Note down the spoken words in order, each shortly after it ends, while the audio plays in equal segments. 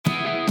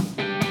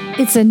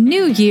It's a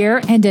new year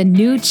and a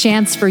new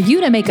chance for you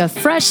to make a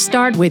fresh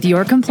start with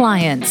your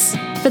compliance.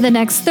 For the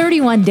next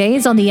 31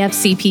 days on the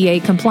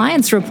FCPA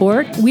Compliance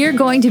Report, we're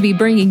going to be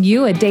bringing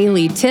you a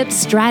daily tip,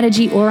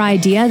 strategy, or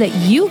idea that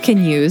you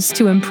can use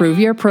to improve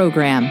your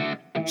program.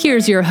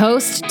 Here's your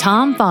host,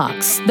 Tom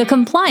Fox, the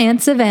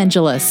Compliance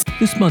Evangelist.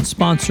 This month's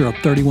sponsor of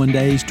 31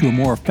 Days to a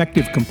More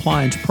Effective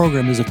Compliance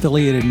program is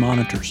Affiliated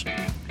Monitors.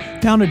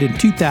 Founded in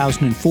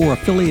 2004,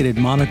 Affiliated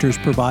Monitors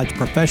provides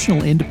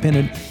professional,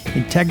 independent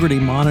integrity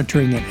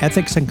monitoring and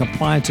ethics and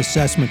compliance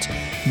assessments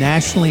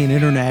nationally and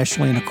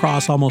internationally and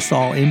across almost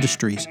all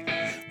industries.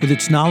 With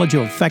its knowledge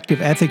of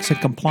effective ethics and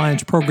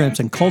compliance programs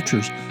and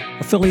cultures,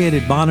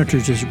 Affiliated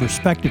Monitors is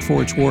respected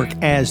for its work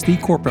as the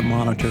corporate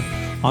monitor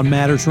on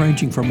matters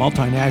ranging from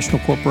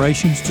multinational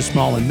corporations to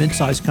small and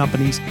mid-sized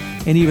companies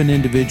and even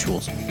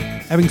individuals.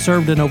 Having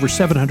served in over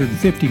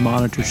 750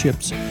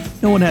 monitorships,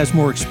 no one has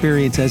more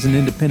experience as an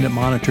independent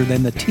monitor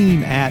than the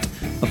team at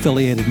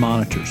Affiliated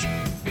Monitors.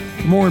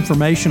 For more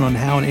information on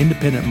how an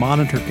independent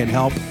monitor can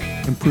help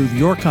improve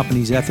your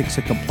company's ethics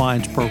and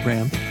compliance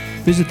program,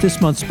 visit this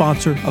month's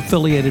sponsor,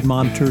 Affiliated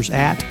Monitors,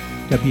 at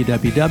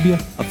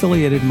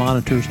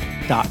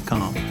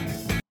www.affiliatedmonitors.com.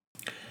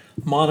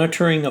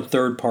 Monitoring of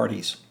third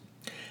parties.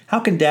 How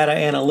can data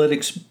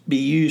analytics be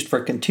used for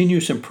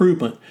continuous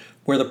improvement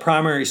where the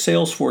primary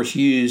sales force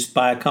used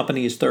by a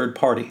company is third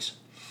parties?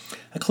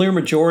 A clear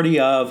majority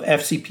of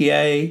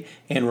FCPA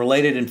and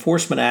related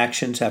enforcement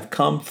actions have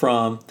come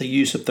from the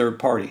use of third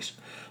parties.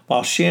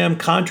 While sham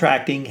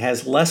contracting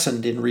has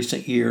lessened in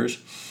recent years,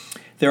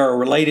 there are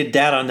related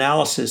data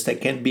analysis that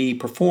can be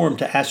performed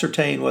to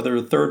ascertain whether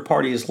a third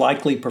party is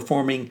likely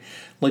performing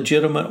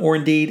legitimate or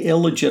indeed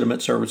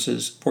illegitimate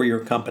services for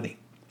your company.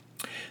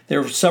 There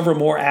are several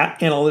more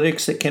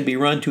analytics that can be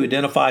run to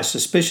identify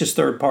suspicious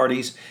third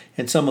parties,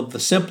 and some of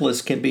the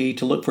simplest can be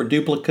to look for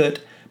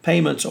duplicate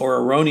payments or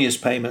erroneous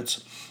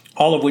payments,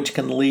 all of which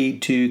can lead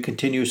to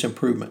continuous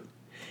improvement.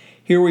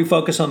 Here we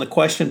focus on the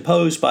question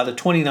posed by the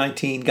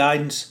 2019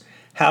 guidance: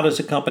 how does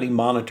a company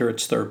monitor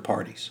its third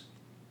parties?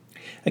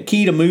 A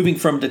key to moving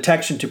from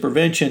detection to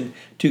prevention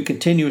to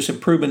continuous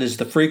improvement is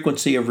the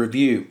frequency of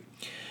review.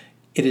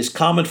 It is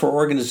common for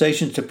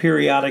organizations to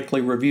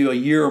periodically review a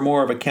year or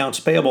more of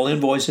accounts payable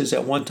invoices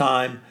at one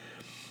time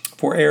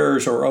for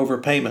errors or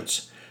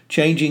overpayments.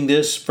 Changing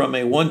this from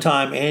a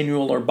one-time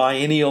annual or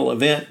biennial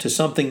event to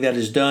something that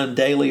is done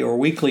daily or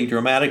weekly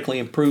dramatically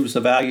improves the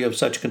value of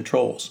such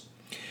controls.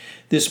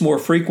 This more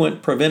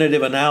frequent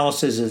preventative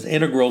analysis is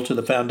integral to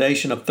the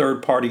foundation of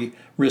third-party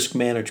risk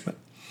management.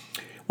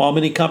 While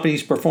many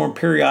companies perform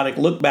periodic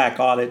look-back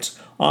audits,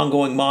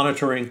 ongoing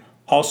monitoring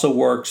also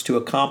works to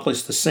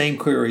accomplish the same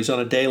queries on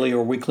a daily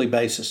or weekly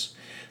basis.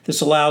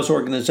 This allows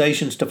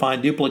organizations to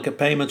find duplicate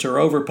payments or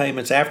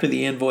overpayments after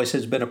the invoice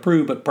has been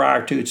approved but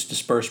prior to its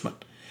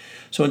disbursement.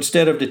 So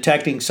instead of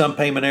detecting some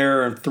payment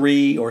error in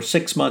 3 or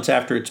 6 months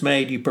after it's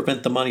made, you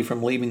prevent the money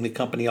from leaving the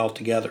company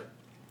altogether.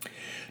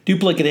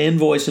 Duplicate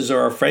invoices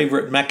are a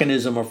favorite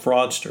mechanism of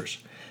fraudsters.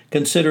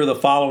 Consider the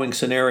following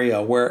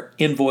scenario where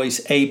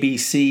invoice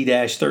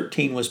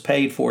ABC-13 was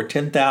paid for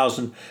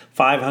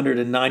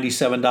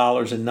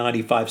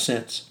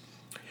 $10,597.95.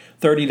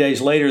 30 days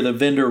later, the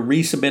vendor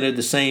resubmitted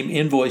the same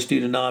invoice due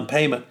to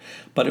non-payment,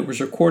 but it was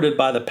recorded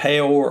by the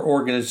payor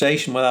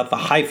organization without the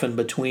hyphen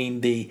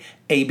between the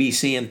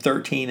ABC and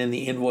 13 and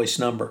the invoice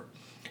number.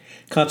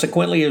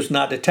 Consequently, it was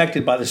not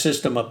detected by the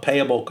system of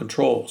payable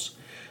controls.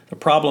 The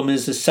problem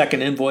is the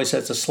second invoice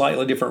has a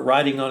slightly different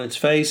writing on its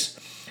face,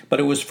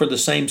 but it was for the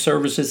same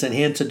services and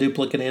hence a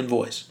duplicate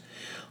invoice.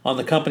 On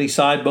the company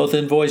side, both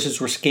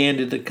invoices were scanned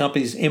into the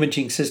company's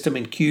imaging system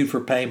and queued for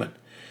payment.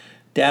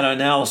 Data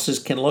analysis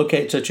can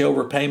locate such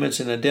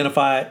overpayments and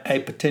identify a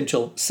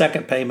potential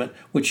second payment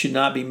which should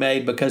not be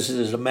made because it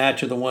is a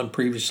match of the one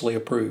previously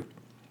approved.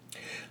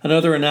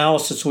 Another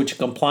analysis which a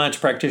compliance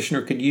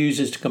practitioner could use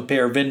is to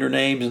compare vendor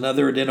names and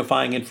other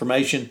identifying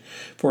information,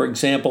 for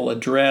example,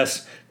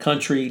 address,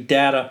 country,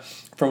 data,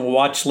 from a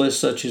watch list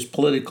such as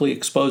politically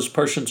exposed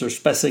persons or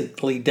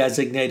specifically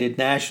designated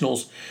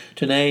nationals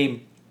to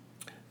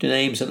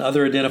names and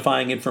other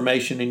identifying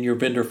information in your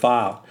vendor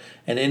file.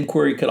 An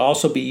inquiry could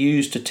also be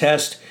used to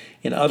test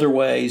in other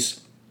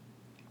ways,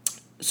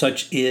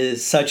 such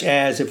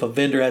as if a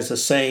vendor has the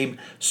same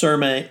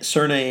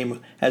surname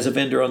as a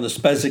vendor on the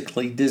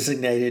specifically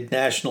designated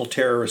national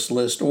terrorist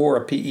list or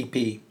a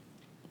PEP.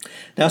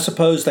 Now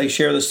suppose they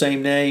share the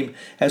same name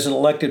as an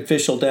elected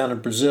official down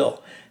in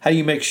Brazil. How do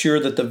you make sure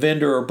that the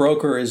vendor or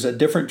broker is a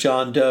different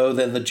John Doe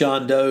than the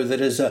John Doe that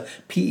is a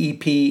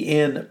PEP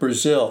in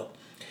Brazil?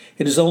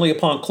 It is only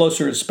upon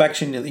closer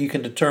inspection that you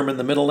can determine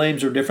the middle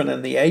names are different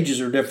and the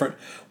ages are different.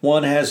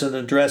 One has an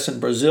address in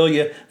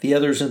Brasilia, the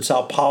other is in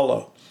Sao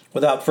Paulo.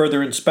 Without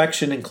further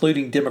inspection,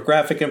 including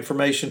demographic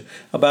information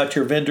about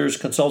your vendors,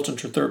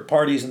 consultants, or third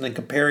parties, and then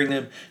comparing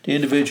them to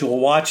individual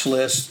watch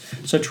lists,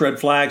 such red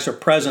flags are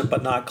present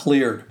but not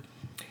cleared.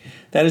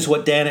 That is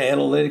what data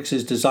analytics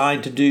is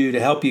designed to do, to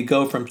help you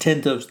go from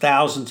tens of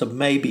thousands of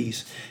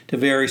maybes to a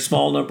very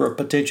small number of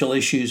potential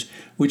issues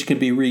which can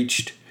be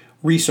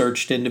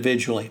researched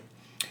individually.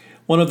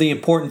 One of the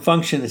important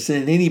functions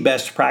in any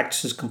best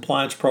practices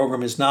compliance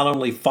program is not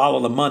only follow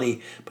the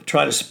money, but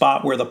try to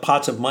spot where the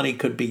pots of money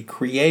could be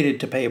created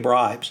to pay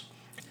bribes.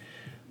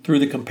 Through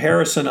the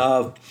comparison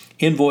of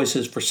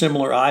invoices for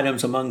similar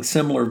items among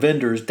similar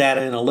vendors,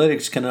 data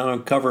analytics can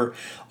uncover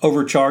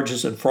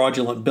overcharges and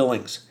fraudulent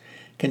billings.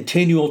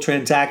 Continual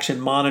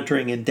transaction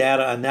monitoring and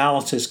data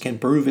analysis can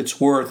prove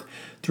its worth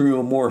through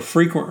a more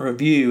frequent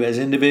review, as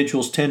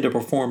individuals tend to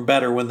perform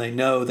better when they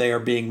know they are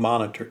being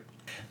monitored.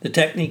 The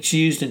techniques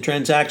used in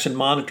transaction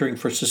monitoring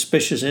for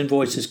suspicious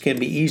invoices can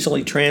be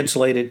easily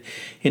translated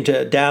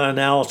into data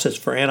analysis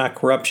for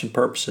anti-corruption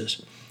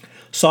purposes.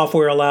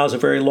 Software allows a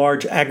very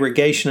large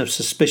aggregation of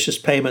suspicious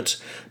payments,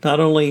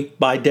 not only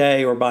by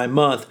day or by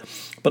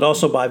month, but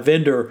also by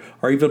vendor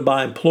or even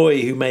by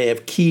employee who may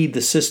have keyed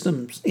the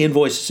system's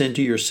invoices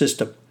into your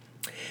system.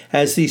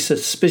 As these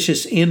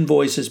suspicious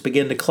invoices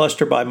begin to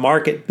cluster by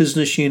market,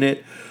 business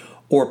unit,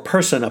 or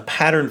person, a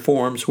pattern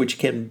forms which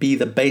can be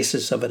the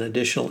basis of an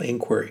additional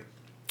inquiry.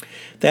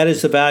 That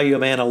is the value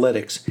of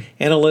analytics.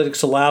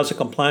 Analytics allows a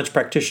compliance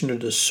practitioner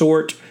to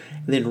sort,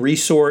 then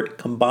resort,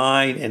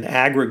 combine, and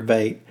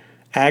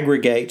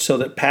aggregate so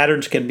that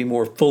patterns can be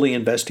more fully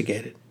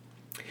investigated.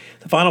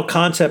 The final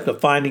concept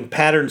of finding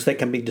patterns that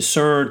can be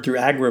discerned through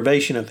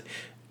aggregation of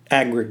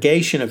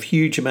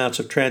huge amounts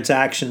of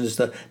transactions is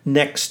the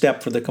next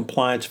step for the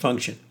compliance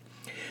function.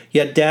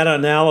 Yet data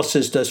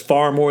analysis does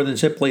far more than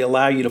simply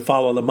allow you to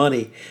follow the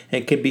money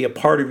and can be a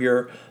part of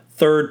your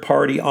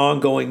third-party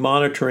ongoing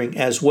monitoring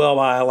as well,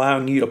 by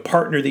allowing you to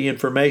partner the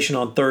information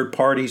on third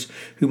parties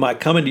who might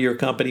come into your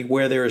company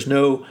where there is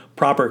no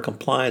proper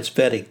compliance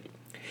vetting.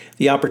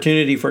 The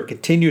opportunity for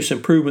continuous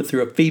improvement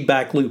through a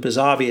feedback loop is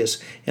obvious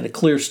and a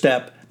clear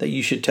step that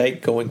you should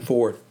take going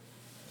forward.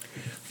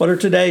 What are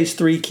today's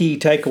 3 key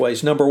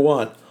takeaways? Number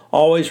 1,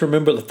 always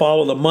remember to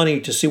follow the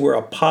money to see where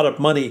a pot of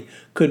money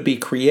could be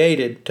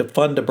created to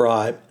fund a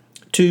bribe.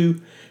 2,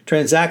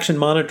 transaction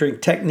monitoring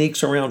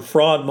techniques around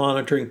fraud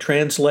monitoring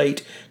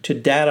translate to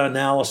data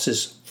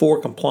analysis for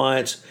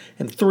compliance.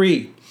 And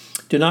 3,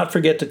 do not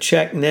forget to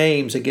check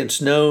names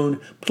against known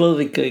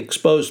politically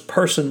exposed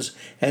persons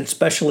and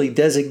specially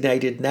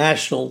designated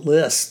national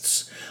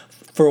lists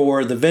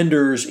for the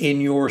vendors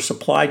in your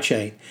supply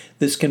chain.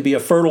 This can be a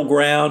fertile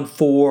ground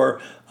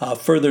for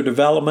further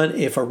development.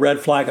 If a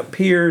red flag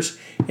appears,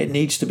 it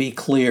needs to be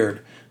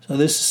cleared. So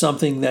this is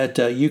something that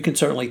you can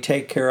certainly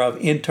take care of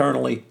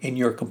internally in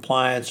your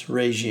compliance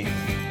regime.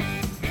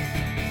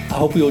 I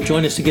hope you'll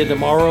join us again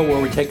tomorrow,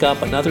 where we take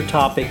up another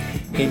topic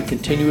in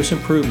continuous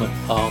improvement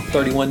of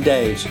 31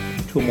 days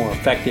to a more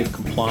effective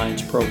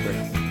compliance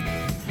program.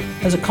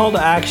 As a call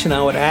to action,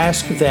 I would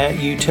ask that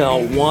you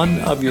tell one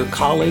of your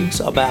colleagues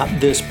about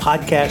this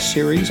podcast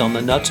series on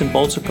the nuts and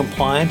bolts of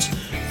compliance,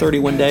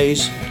 31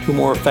 days to a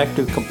more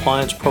effective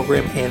compliance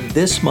program, and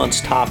this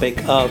month's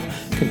topic of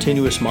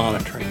continuous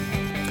monitoring.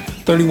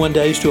 31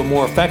 Days to a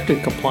More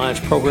Effective Compliance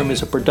Program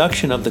is a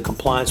production of the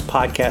Compliance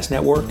Podcast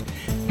Network,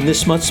 and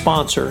this month's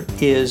sponsor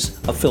is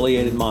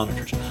Affiliated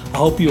Monitors. I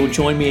hope you'll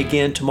join me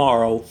again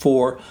tomorrow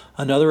for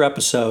another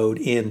episode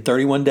in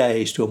 31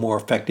 Days to a More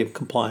Effective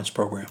Compliance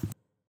Program.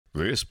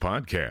 This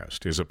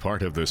podcast is a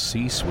part of the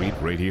C-Suite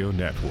Radio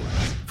Network.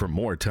 For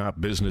more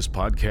top business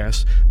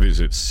podcasts,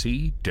 visit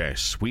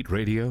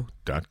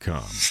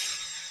c-suiteradio.com.